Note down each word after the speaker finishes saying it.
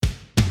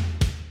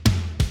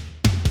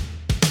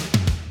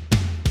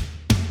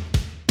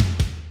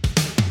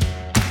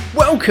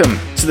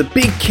Welcome to the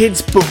Big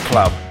Kids Book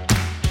Club.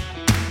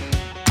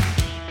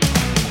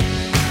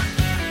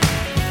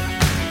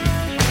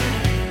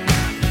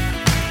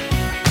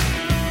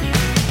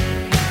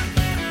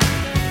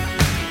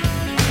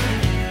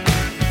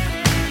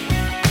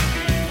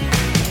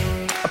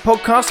 A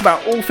podcast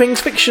about all things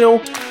fictional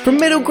from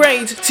middle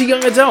grade to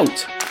young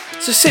adult.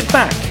 So sit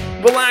back,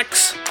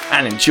 relax,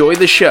 and enjoy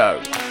the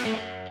show.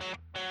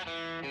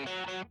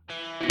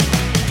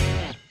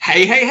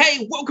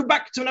 Hey, welcome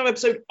back to another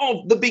episode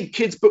of the Big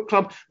Kids Book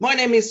Club. My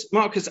name is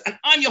Marcus and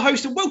I'm your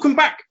host, and welcome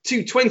back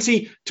to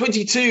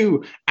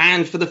 2022.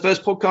 And for the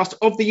first podcast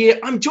of the year,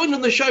 I'm joined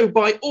on the show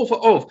by author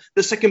of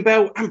The Second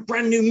Bell and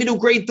brand new middle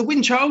grade The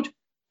Wind Child.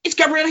 It's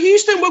Gabriela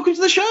Houston. Welcome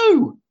to the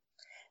show.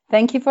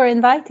 Thank you for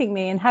inviting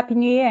me, and Happy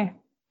New Year.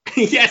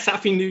 Yes,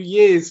 Happy New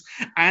Year's.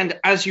 And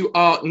as you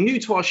are new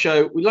to our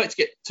show, we like to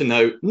get to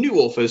know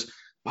new authors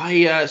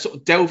by sort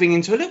of delving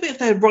into a little bit of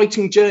their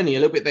writing journey, a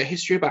little bit of their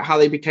history about how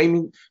they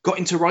got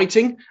into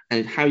writing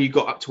and how you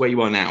got up to where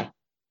you are now.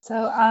 So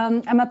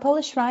I'm a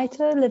Polish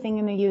writer living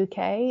in the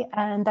UK,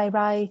 and I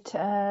write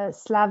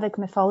Slavic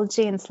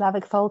mythology and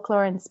Slavic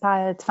folklore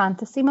inspired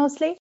fantasy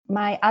mostly.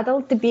 My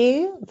adult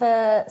debut,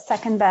 The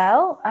Second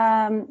Bell,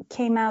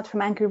 came out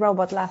from Angry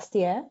Robot last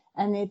year,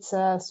 and it's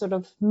a sort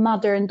of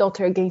mother and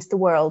daughter against the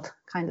world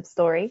kind of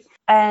story.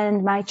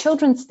 And my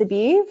children's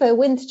debut, The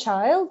Wind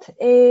Child,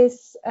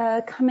 is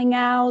coming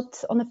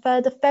out on the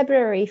 3rd of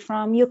February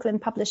from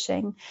Euclid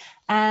Publishing.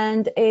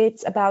 And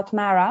it's about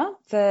Mara,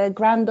 the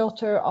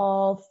granddaughter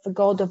of the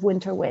god of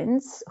winter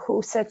winds,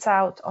 who sets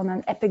out on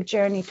an epic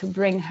journey to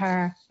bring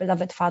her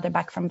beloved father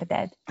back from the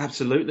dead.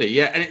 Absolutely,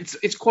 yeah. And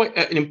it's quite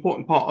an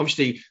important part,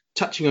 obviously,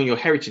 touching on your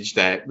heritage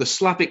there, the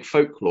Slavic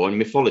folklore and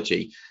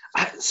mythology,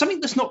 something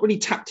that's not really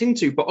tapped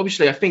into, but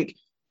obviously I think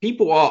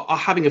people are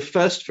having a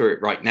thirst for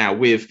it right now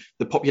with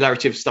the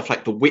popularity of stuff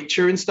like The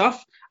Witcher and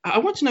stuff. I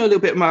want to know a little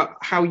bit about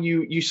how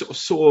you sort of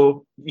saw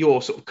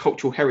your sort of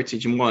cultural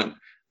heritage and went,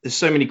 there's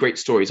so many great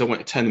stories, I want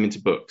to turn them into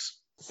books.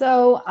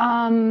 So,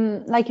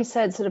 like you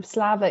said, sort of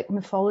Slavic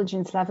mythology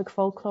and Slavic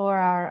folklore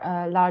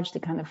are largely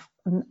kind of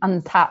an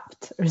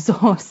untapped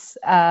resource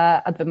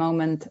at the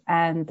moment.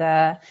 And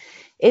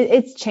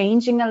it's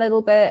changing a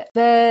little bit.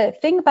 The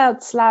thing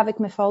about Slavic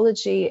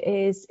mythology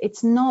is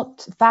it's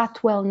not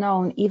that well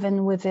known,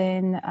 even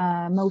within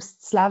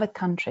most Slavic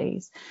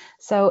countries.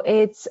 So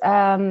it's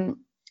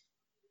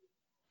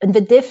the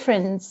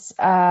difference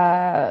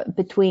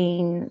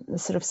between the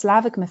sort of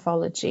Slavic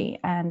mythology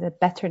and the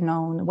better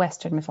known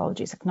Western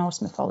mythologies like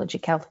Norse mythology,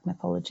 Celtic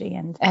mythology,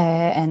 and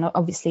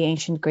obviously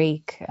ancient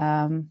Greek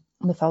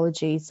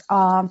mythologies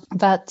are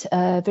that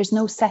there's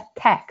no set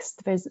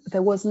text.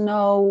 There was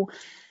no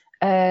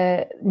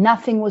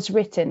nothing was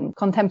written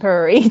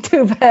contemporary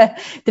to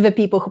the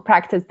people who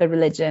practiced the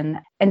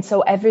religion. And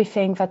so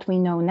everything that we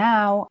know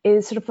now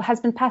is sort of has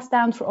been passed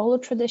down through oral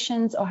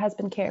traditions or has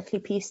been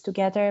carefully pieced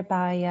together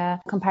by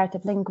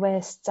comparative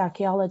linguists,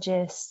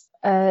 archaeologists.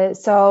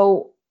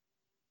 So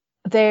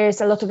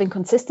there's a lot of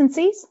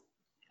inconsistencies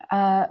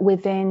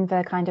within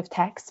the kind of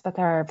texts that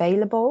are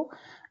available.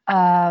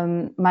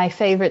 My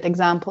favorite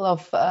example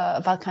of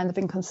that kind of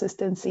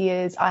inconsistency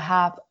is I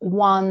have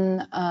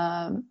one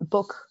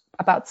book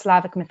about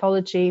Slavic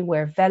mythology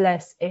where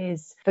Veles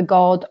is the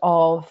god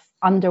of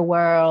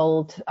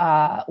underworld,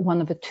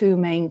 one of the two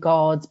main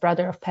gods,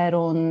 brother of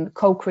Perun,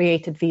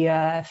 co-created the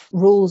earth,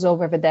 rules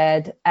over the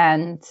dead.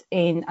 And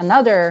in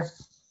another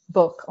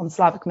book on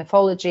Slavic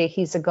mythology,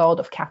 he's a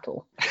god of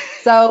cattle.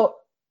 So,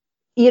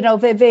 you know,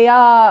 there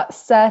are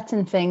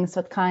certain things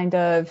that kind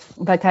of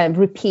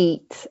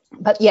repeat.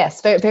 But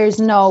yes, there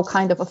is no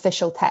kind of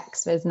official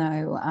text. There's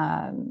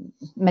no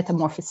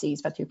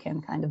metamorphoses that you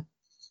can kind of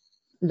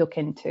look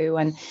into,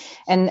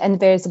 and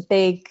there's a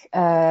big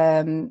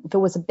there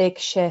was a big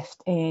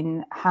shift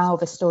in how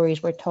the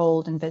stories were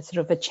told and the sort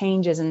of the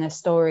changes in the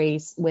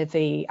stories with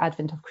the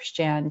advent of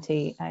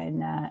Christianity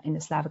in the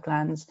Slavic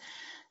lands.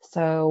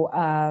 So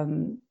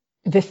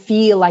the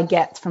feel I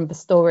get from the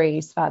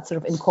stories that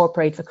sort of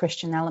incorporate the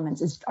Christian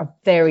elements are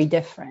very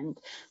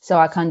different. So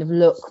I kind of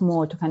look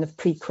more to kind of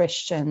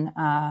pre-Christian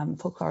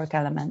folkloric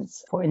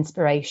elements for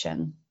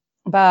inspiration.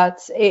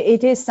 But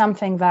it is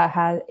something that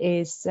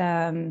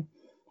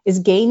is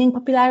gaining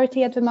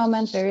popularity at the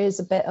moment. There is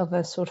a bit of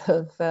a sort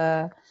of,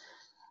 I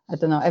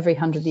don't know, every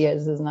 100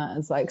 years, isn't it?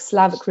 It's like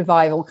Slavic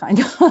revival kind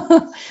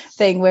of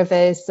thing where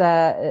there's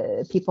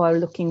people are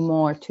looking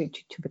more to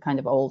the kind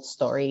of old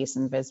stories,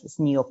 and there's this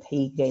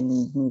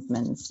neo-pagan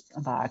movements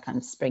that are kind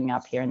of springing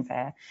up here and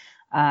there.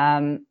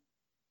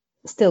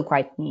 Still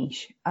quite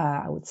niche,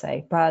 I would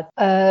say. But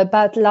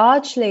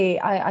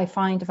largely, I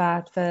find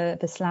that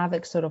the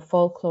Slavic sort of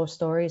folklore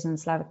stories and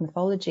Slavic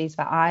mythologies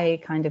that I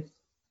kind of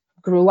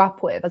grew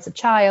up with as a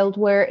child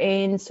were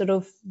in sort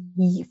of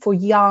for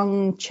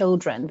young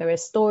children. There are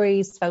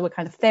stories that were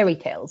kind of fairy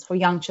tales for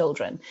young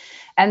children,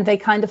 and they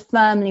kind of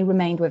firmly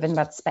remained within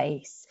that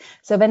space.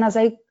 So then as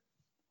I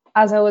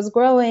was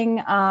growing,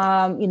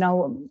 you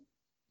know,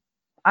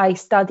 I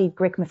studied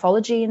Greek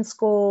mythology in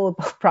school,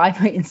 both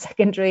primary and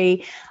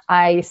secondary.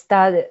 I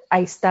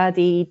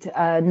studied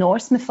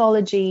Norse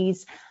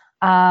mythologies.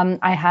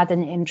 I had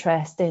an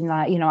interest in,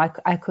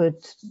 I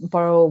could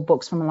borrow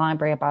books from a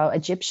library about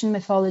Egyptian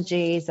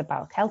mythologies,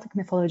 about Celtic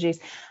mythologies,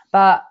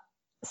 but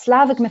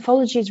Slavic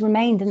mythologies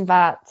remained in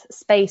that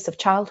space of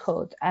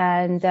childhood.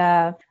 And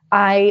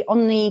I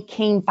only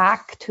came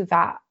back to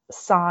that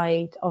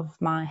side of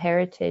my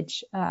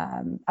heritage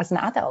as an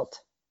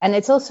adult. And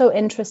it's also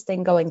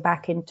interesting going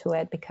back into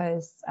it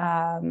because,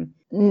 now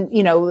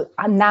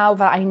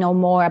that I know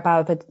more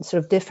about the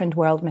sort of different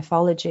world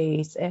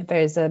mythologies,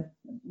 there's a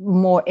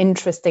more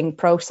interesting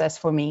process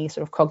for me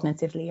sort of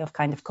cognitively of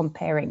kind of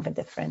comparing the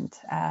different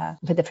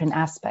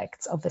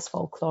aspects of this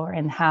folklore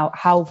and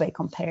how they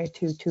compare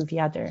to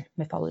the other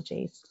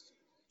mythologies.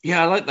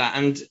 Yeah, I like that.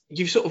 And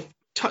you've sort of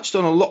touched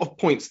on a lot of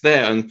points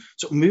there, and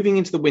sort of moving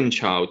into the Wind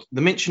Child, the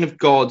mention of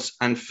gods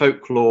and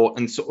folklore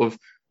and sort of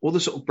all the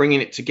sort of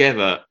bringing it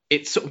together,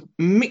 it sort of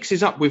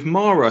mixes up with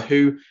Mara,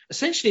 who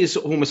essentially is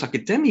sort of almost like a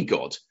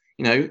demigod.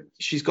 You know,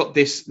 she's got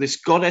this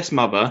goddess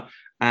mother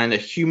and a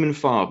human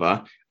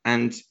father,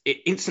 and it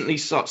instantly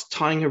starts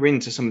tying her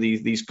into some of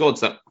these gods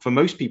that for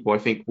most people, I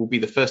think, will be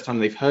the first time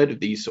they've heard of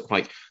these, sort of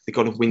like the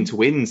god of winter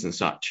winds and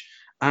such.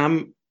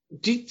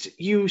 Did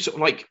you sort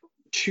of like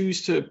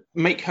choose to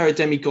make her a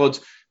demigod?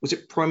 Was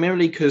it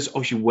primarily because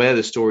obviously where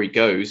the story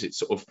goes,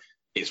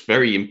 it's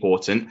very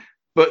important?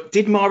 But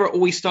did Mara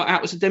always start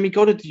out as a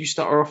demigod, or did you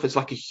start her off as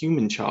like a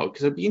human child?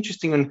 Because it'd be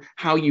interesting on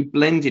how you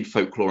blended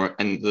folklore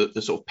and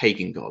the sort of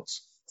pagan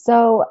gods.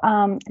 So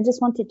I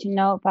just wanted to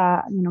know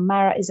that,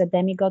 Mara is a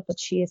demigod, but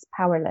she is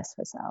powerless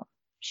herself.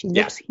 She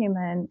looks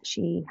human.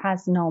 She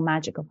has no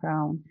magic of her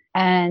own.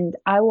 And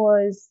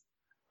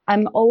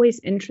I'm always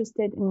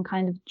interested in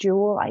kind of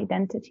dual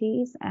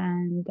identities,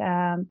 and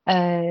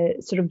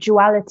sort of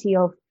duality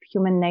of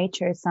human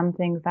nature is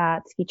something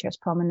that features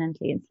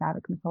prominently in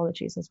Slavic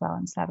mythologies as well,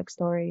 in Slavic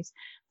stories.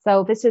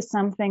 So this is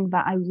something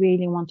that I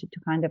really wanted to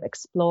kind of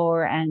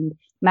explore. And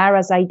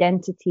Mara's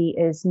identity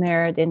is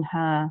mirrored in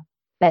her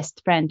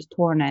best friend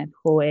Torneb,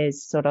 who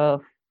is sort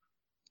of,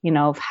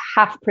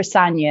 half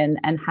Persanian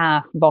and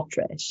half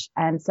Botrish.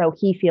 And so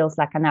he feels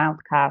like an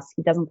outcast.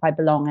 He doesn't quite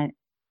belong,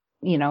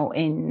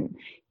 in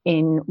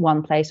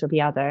one place or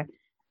the other.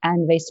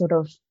 And they sort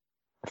of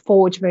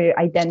forge their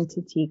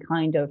identity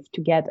kind of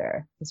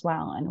together as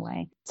well, in a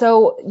way.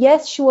 So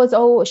yes, she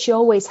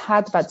always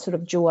had that sort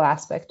of dual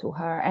aspect to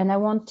her. And I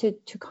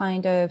wanted to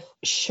kind of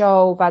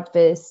show that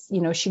this,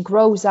 she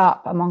grows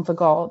up among the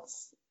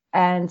gods.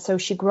 And so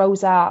she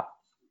grows up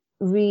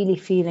really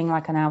feeling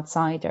like an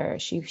outsider.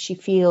 She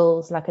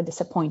feels like a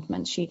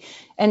disappointment. Through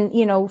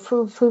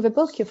the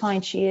book you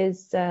find she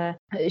is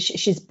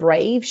she's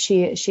brave,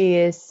 she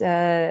is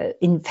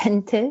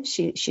inventive,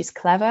 she's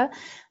clever,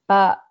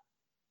 but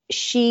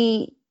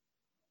she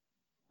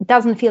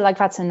doesn't feel like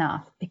that's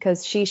enough,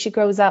 because she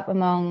grows up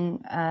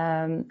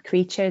among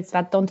creatures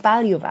that don't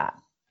value that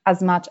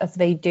as much as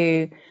they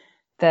do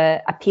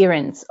the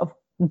appearance of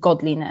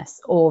godliness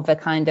or the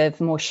kind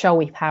of more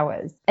showy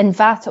powers. And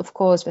that, of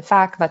course, the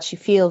fact that she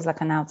feels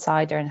like an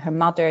outsider and her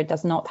mother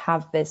does not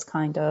have this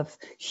kind of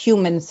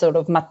human sort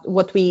of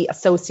what we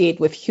associate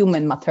with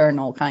human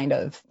maternal kind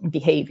of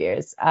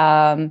behaviors.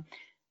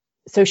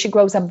 So she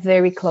grows up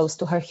very close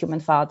to her human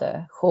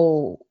father,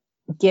 who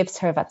gives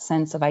her that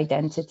sense of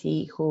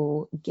identity,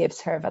 who gives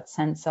her that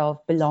sense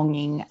of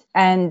belonging.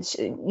 And,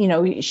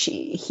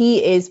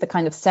 he is the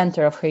kind of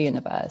center of her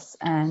universe.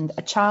 And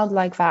a child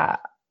like that,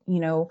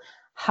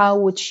 how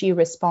would she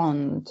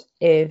respond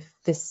if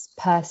this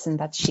person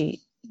that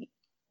she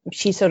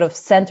sort of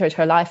centered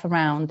her life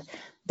around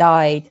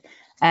died?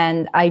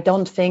 And I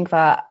don't think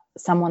that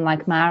someone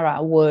like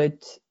Mara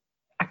would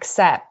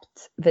accept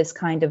this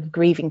kind of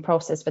grieving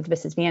process, that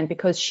this is the end,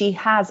 because she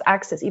has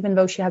access, even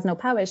though she has no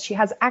powers, she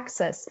has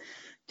access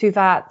to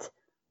that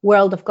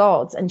world of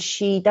gods, and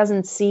she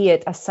doesn't see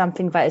it as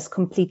something that is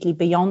completely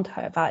beyond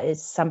her, that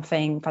is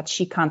something that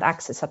she can't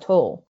access at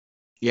all.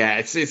 Yeah,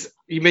 it's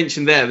you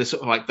mentioned there the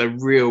sort of like the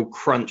real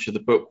crunch of the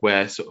book,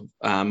 where sort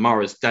of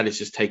Mara's dad is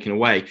just taken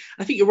away.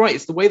 I think you're right.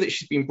 It's the way that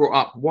she's been brought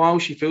up. While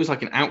she feels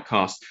like an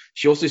outcast,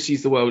 she also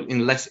sees the world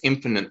in less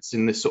infinite,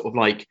 in this sort of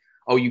like,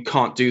 oh, you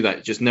can't do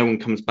that. Just no one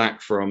comes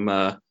back from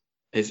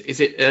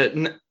is it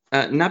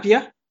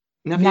Navia?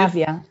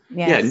 Navia,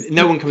 yes. Yeah,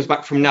 no one comes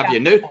back from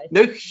Navia.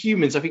 No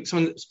humans. I think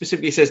someone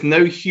specifically says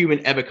no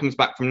human ever comes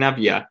back from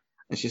Navia.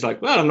 And she's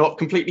like, well, I'm not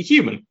completely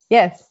human.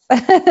 Yes,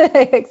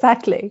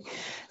 exactly.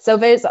 So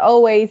there's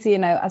always,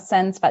 a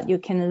sense that you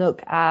can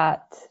look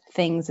at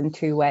things in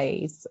two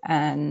ways.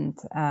 And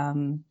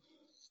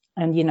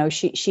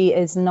she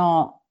is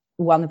not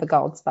one of the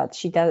gods, but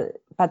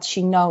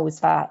she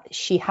knows that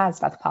she has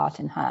that part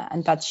in her,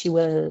 and that she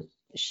will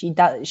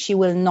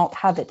not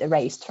have it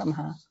erased from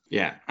her.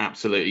 Yeah,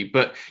 absolutely.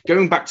 But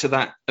going back to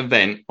that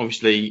event,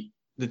 obviously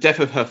the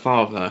death of her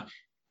father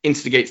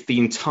instigates the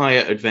entire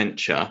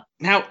adventure.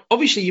 Now,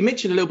 obviously, you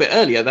mentioned a little bit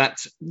earlier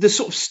that the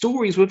sort of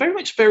stories were very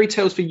much fairy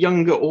tales for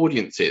younger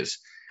audiences.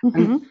 Mm-hmm.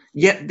 And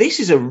yet this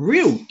is a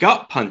real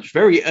gut punch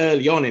very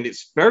early on, and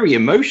it's very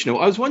emotional.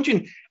 I was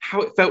wondering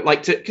how it felt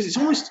like to, because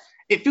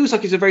it feels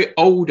like it's a very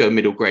older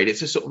middle grade.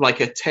 It's a sort of like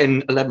a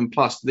 10, 11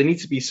 plus. There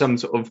needs to be some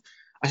sort of,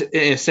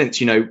 in a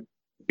sense,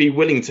 be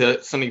willing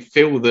to suddenly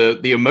feel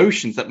the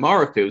emotions that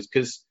Mara feels.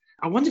 Because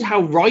I wondered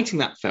how writing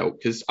that felt,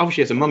 because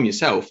obviously as a mum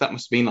yourself, that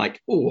must have been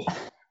like, oh.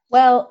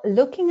 Well,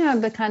 looking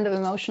at the kind of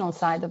emotional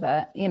side of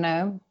it,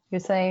 you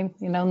say,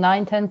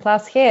 9, 10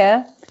 plus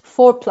here,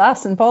 4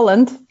 plus in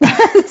Poland.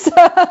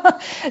 so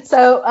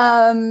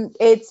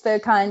it's the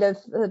kind of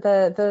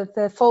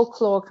the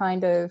folklore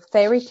kind of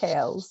fairy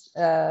tales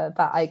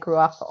that I grew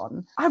up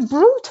on are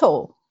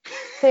brutal.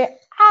 They're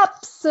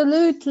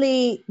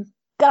absolutely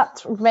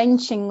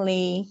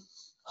gut-wrenchingly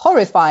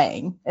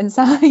horrifying in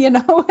some,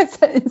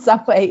 in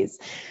some ways.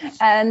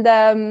 And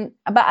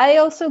but I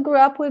also grew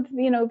up with,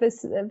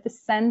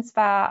 this sense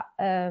that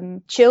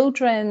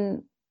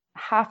children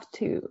have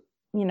to,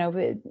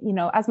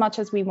 as much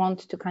as we want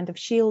to kind of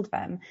shield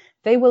them,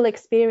 they will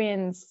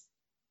experience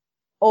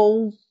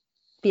all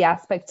the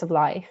aspects of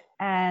life.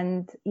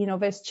 And,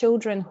 there's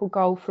children who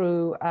go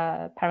through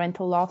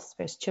parental loss.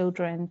 There's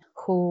children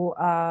who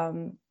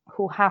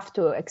have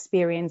to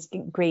experience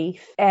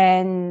grief,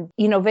 and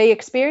they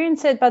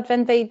experience it, but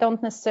then they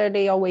don't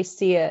necessarily always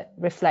see it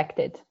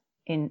reflected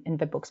in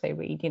the books they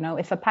read.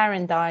 If a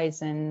parent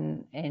dies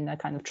in a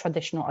kind of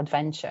traditional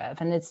adventure,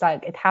 then it's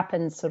like it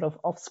happens sort of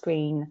off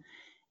screen.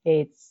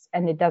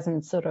 And it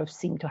doesn't sort of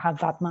seem to have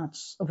that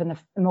much of an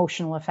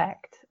emotional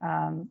effect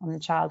on the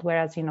child.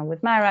 Whereas,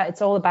 with Mara,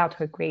 it's all about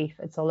her grief.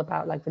 It's all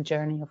about like the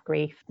journey of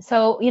grief.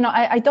 So,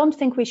 I don't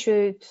think we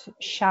should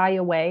shy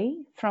away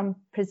from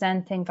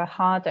presenting the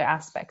harder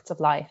aspects of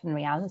life in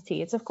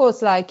reality. It's of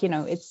course like,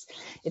 it's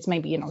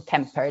maybe,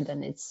 tempered,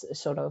 and it's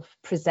sort of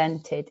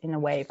presented in a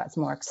way that's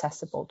more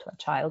accessible to a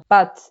child.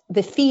 But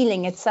the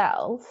feeling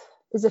itself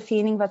is a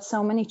feeling that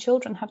so many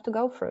children have to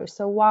go through.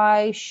 So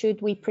why should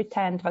we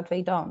pretend that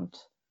they don't?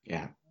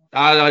 Yeah,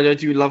 I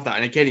do love that.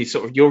 And again,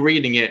 you're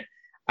reading it.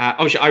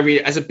 Obviously, I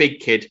read it as a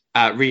big kid.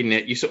 Reading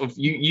it,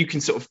 you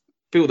can sort of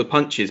feel the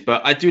punches.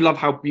 But I do love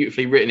how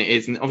beautifully written it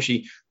is. And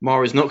obviously,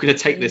 Mara's not going to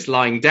take this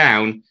lying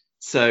down.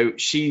 So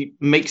she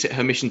makes it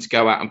her mission to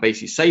go out and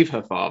basically save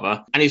her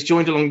father, and is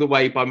joined along the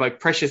way by my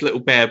precious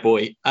little bear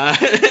boy,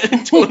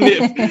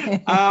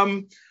 Torniv.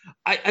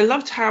 I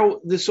loved how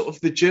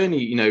the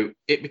journey,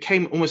 it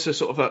became almost a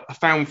sort of a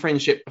found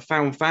friendship, a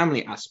found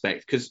family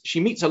aspect, because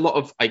she meets a lot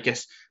of, I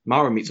guess,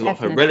 Mara meets a lot of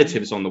her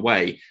relatives on the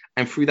way.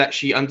 And through that,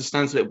 she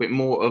understands a little bit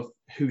more of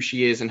who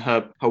she is and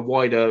her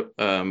wider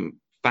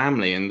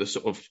family, and the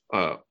sort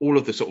of all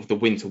of the sort of the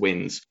winter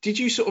winds. Did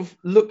you sort of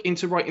look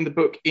into writing the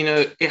book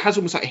it has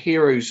almost like a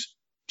hero's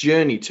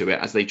journey to it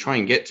as they try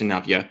and get to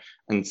Navia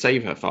and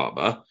save her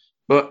father,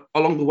 but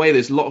along the way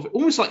there's a lot of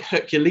almost like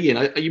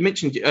Herculean. You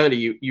mentioned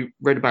earlier you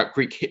read about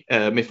Greek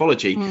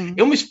mythology.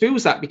 It almost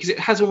feels that, because it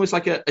has almost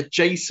like a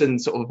Jason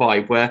sort of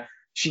vibe, where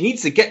she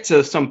needs to get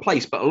to some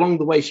place, but along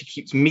the way she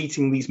keeps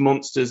meeting these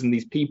monsters and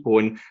these people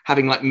and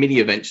having like mini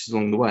adventures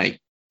along the way.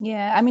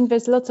 Yeah, I mean,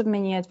 there's lots of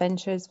mini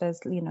adventures. There's,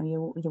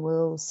 you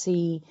will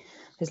see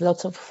there's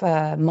lots of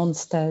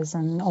monsters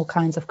and all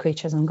kinds of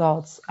creatures and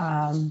gods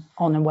on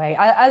the way,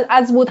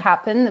 as would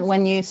happen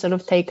when you sort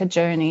of take a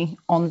journey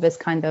on this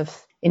kind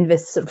of, in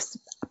this sort of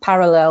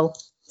parallel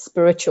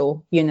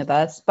spiritual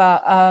universe.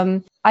 But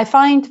I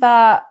find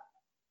that,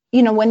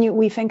 when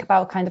we think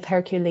about kind of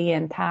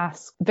Herculean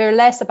tasks, they're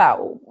less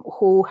about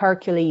who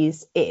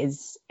Hercules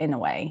is in a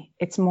way.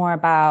 It's more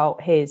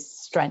about his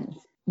strength.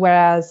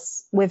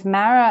 Whereas with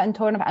Mara and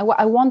Tornov,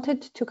 I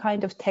wanted to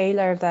kind of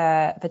tailor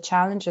the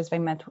challenges they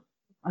met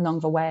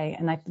along the way,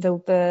 and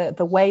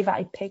the way that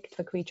I picked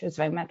the creatures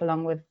they met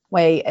along the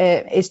way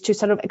is to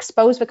sort of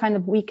expose the kind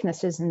of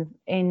weaknesses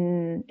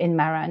in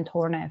Mara and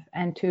Tornov,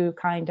 and to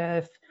kind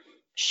of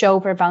show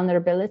their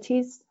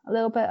vulnerabilities a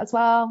little bit as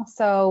well.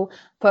 So,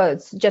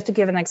 but just to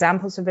give an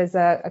example, so there's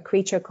a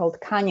creature called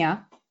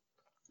Kanya.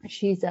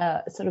 She's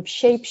a sort of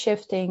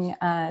shape-shifting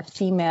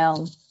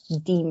female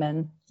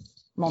demon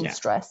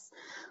monstrous,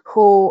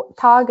 who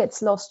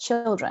targets lost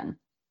children.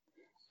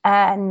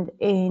 And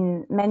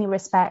in many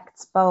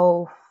respects,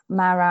 both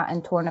Mara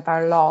and Tornov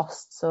are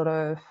lost, sort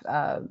of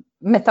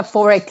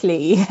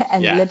metaphorically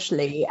and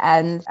literally.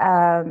 And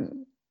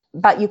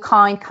but you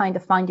can't kind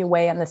of find your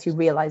way unless you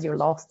realize you're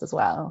lost as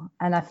well.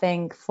 And I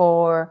think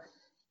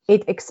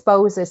it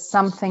exposes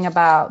something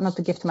about, not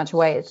to give too much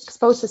away, it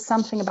exposes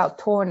something about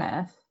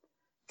Tornov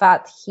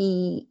that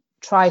he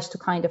tries to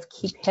kind of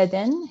keep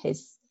hidden,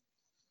 his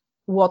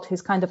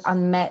kind of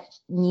unmet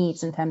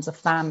needs in terms of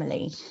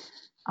family.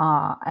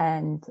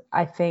 And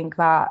I think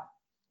that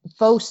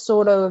those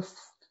sort of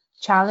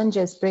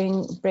challenges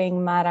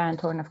bring Mara and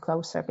Tornov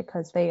closer,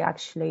 because they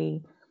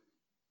actually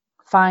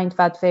find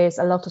that there's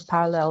a lot of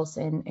parallels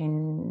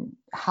in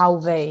how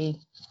they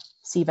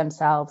see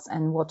themselves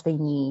and what they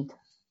need.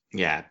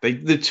 Yeah,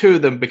 the two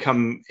of them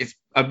become, it's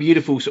a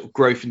beautiful sort of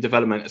growth and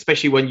development,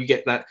 especially when you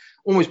get that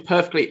almost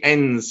perfectly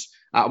ends.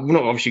 We're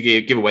not obviously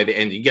going to give away the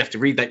ending. You have to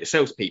read that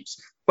yourselves,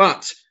 peeps.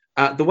 But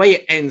The way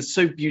it ends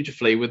so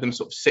beautifully with them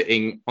sort of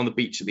sitting on the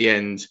beach at the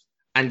end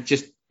and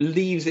just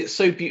leaves it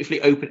so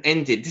beautifully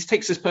open-ended. This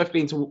takes us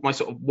perfectly into my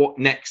sort of what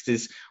next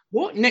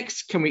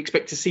can we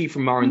expect to see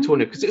from Mara and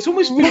Torna? Because it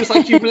almost feels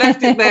like you've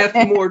left it there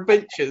for more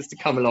adventures to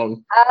come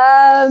along.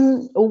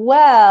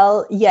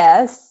 Well,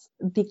 yes,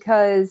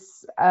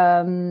 because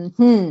I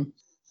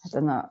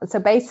don't know. So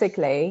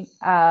basically,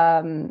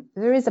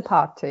 there is a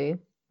part 2,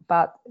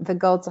 but the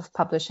gods of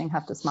publishing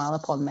have to smile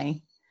upon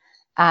me,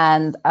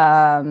 and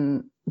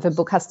the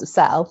book has to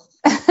sell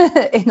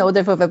in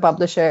order for the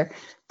publisher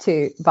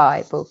to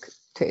buy book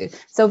 2.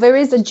 So there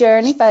is a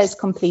journey that is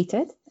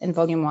completed in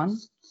volume 1,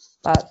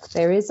 but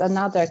there is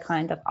another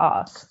kind of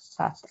arc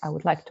that I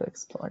would like to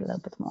explore a little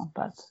bit more.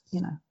 But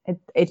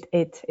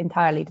it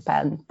entirely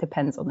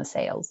depends on the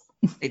sales.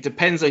 It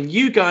depends on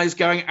you guys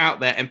going out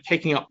there and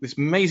picking up this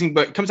amazing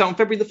book. It comes out on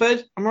February the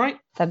 3rd, am I right?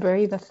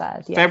 February the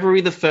 3rd, yeah.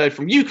 February the 3rd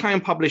from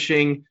Uclan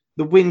Publishing,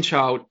 The Wind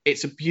Child.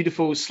 It's a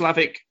beautiful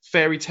Slavic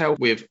fairy tale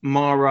with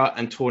Mara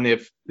and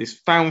Torniv, these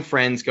found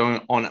friends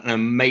going on an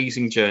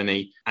amazing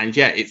journey. And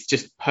yeah, it's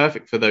just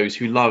perfect for those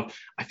who love,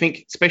 I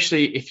think,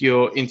 especially if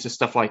you're into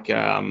stuff like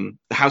The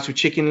House with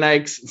Chicken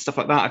Legs and stuff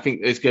like that, I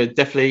think it's good,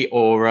 definitely.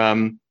 Or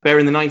Bear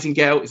and the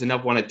Nightingale is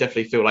another one I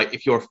definitely feel like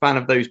if you're a fan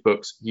of those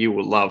books, you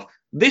will love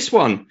this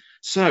one.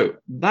 So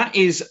that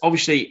is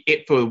obviously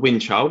it for The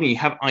Wind Child. And you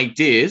have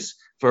ideas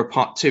for a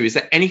part 2. Is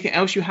there anything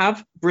else you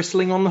have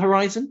bristling on the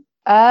horizon?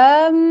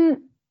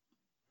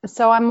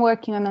 So I'm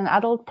working on an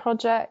adult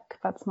project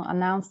that's not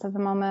announced at the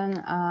moment,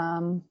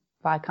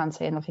 but I can't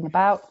say anything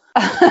about.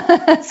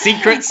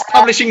 Secrets,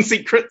 publishing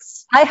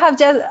secrets. I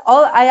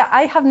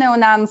have no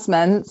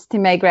announcements to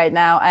make right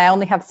now. I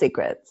only have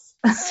secrets.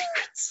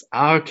 Secrets.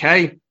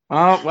 Okay.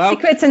 Oh, well.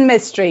 Secrets and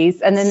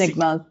mysteries and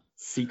enigmas.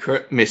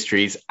 Secret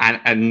mysteries and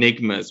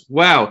enigmas.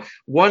 Well,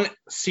 one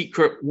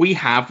secret we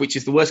have, which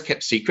is the worst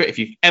kept secret, if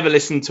you've ever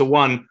listened to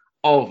one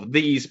of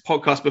these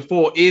podcasts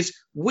before, is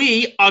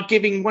we are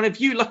giving one of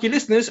you lucky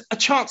listeners a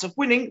chance of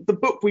winning the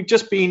book we've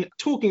just been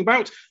talking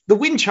about, The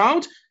Wind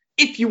Child.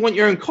 If you want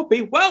your own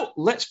copy, well,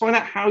 let's find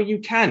out how you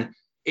can.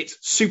 It's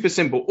super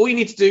simple. All you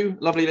need to do,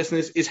 lovely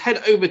listeners, is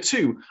head over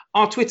to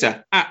our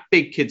Twitter at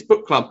Big Kids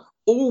Book Club,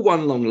 all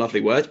one long lovely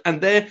word,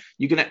 and there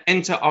you're going to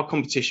enter our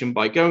competition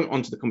by going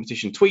onto the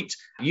competition tweet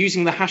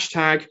using the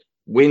hashtag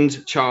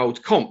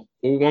WindChildComp.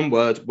 All one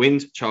word,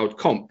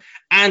 WindChildComp.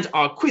 And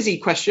our quizzy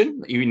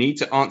question that you need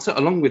to answer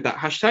along with that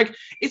hashtag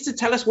is to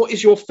tell us what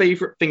is your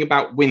favourite thing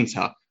about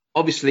winter.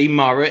 Obviously,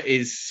 Mara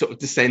is sort of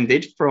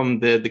descended from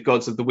the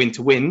gods of the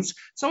winter winds,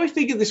 so I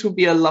figured this would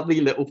be a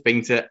lovely little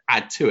thing to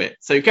add to it.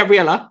 So,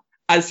 Gabriela,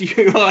 as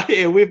you are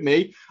here with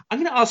me, I'm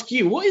going to ask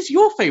you, what is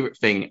your favourite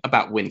thing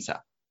about winter?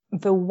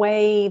 The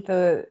way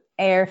the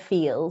air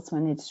feels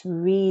when it's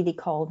really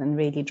cold and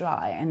really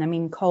dry. And I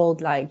mean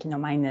cold like,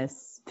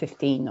 minus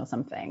 15 or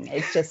something.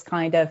 It's just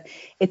kind of,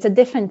 it's a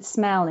different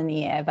smell in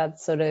the air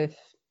that sort of,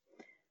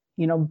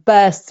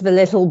 bursts the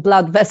little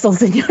blood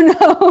vessels in your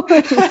nose.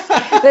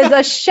 There's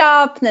a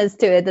sharpness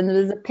to it and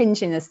there's a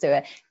pinchiness to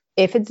it.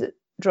 If it's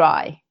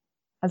dry,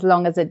 as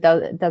long as it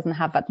doesn't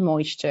have that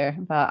moisture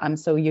that I'm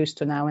so used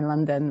to now in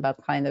London,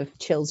 that kind of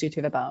chills you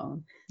to the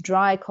bone.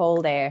 Dry,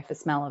 cold air, the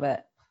smell of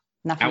it.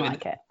 Nothing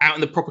like it. Out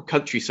in the proper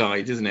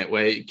countryside, isn't it,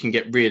 where it can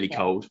get really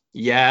cold?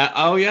 Yeah.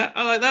 Oh, yeah.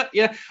 I like that.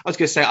 Yeah. I was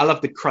going to say, I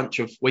love the crunch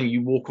of when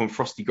you walk on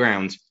frosty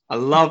ground. I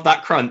love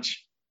that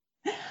crunch.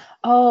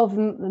 Oh,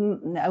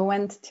 I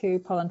went to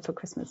Poland for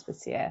Christmas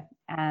this year,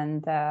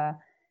 and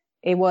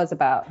it was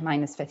about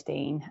minus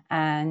 15.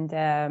 And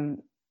I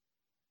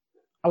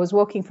was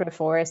walking through a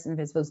forest, and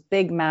there's those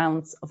big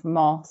mounds of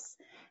moss.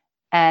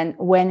 And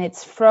when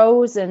it's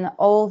frozen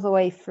all the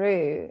way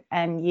through,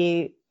 and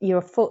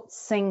your foot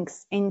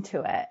sinks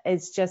into it,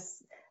 it's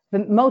just the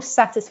most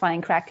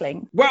satisfying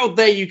crackling. Well,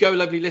 there you go,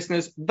 lovely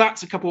listeners.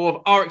 That's a couple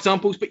of our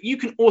examples, but you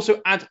can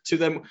also add to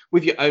them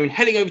with your own,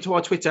 heading over to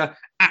our Twitter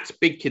at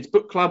Big Kids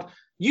Book Club,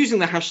 using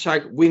the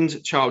hashtag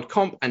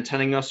WindChildComp and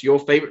telling us your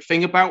favourite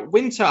thing about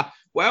winter.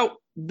 Well,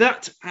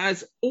 that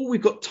is all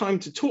we've got time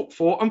to talk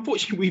for.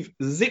 Unfortunately, we've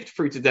zipped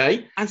through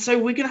today. And so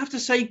we're going to have to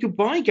say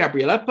goodbye,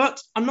 Gabriela,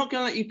 but I'm not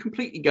going to let you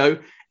completely go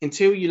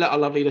until you let our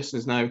lovely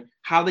listeners know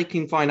how they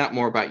can find out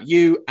more about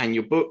you and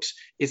your books.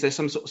 Is there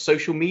some sort of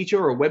social media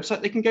or a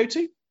website they can go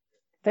to?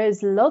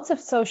 There's lots of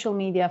social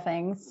media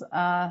things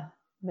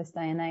this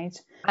day and age.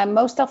 I'm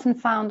most often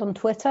found on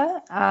Twitter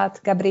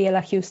at Gabriela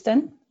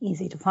Houston,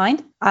 easy to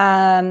find.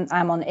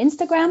 I'm on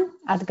Instagram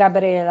at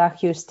Gabriela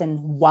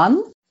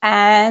Houston1.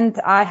 And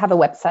I have a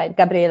website,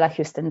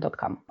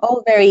 gabrielahouston.com.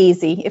 All very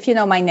easy. If you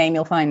know my name,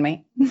 you'll find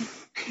me.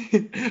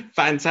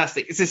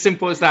 Fantastic. It's as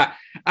simple as that.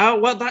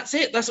 Well, that's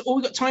it. That's all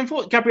we've got time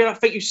for. Gabriela,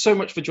 thank you so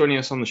much for joining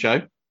us on the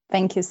show.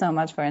 Thank you so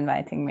much for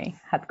inviting me.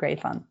 Had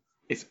great fun.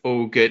 It's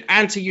all good.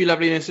 And to you,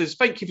 lovely listeners,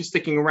 thank you for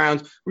sticking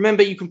around.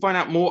 Remember, you can find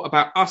out more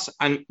about us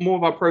and more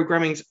of our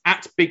programmings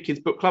at Big Kids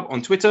Book Club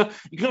on Twitter.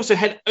 You can also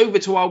head over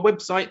to our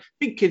website,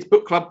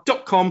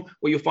 bigkidsbookclub.com,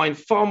 where you'll find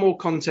far more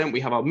content. We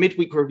have our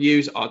midweek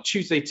reviews, our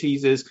Tuesday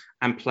teasers,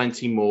 and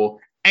plenty more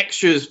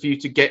extras for you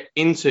to get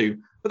into.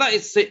 But that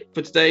is it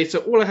for today. So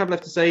all I have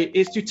left to say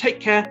is to take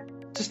care,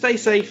 to stay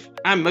safe,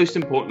 and most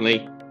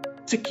importantly,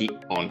 to keep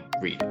on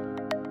reading.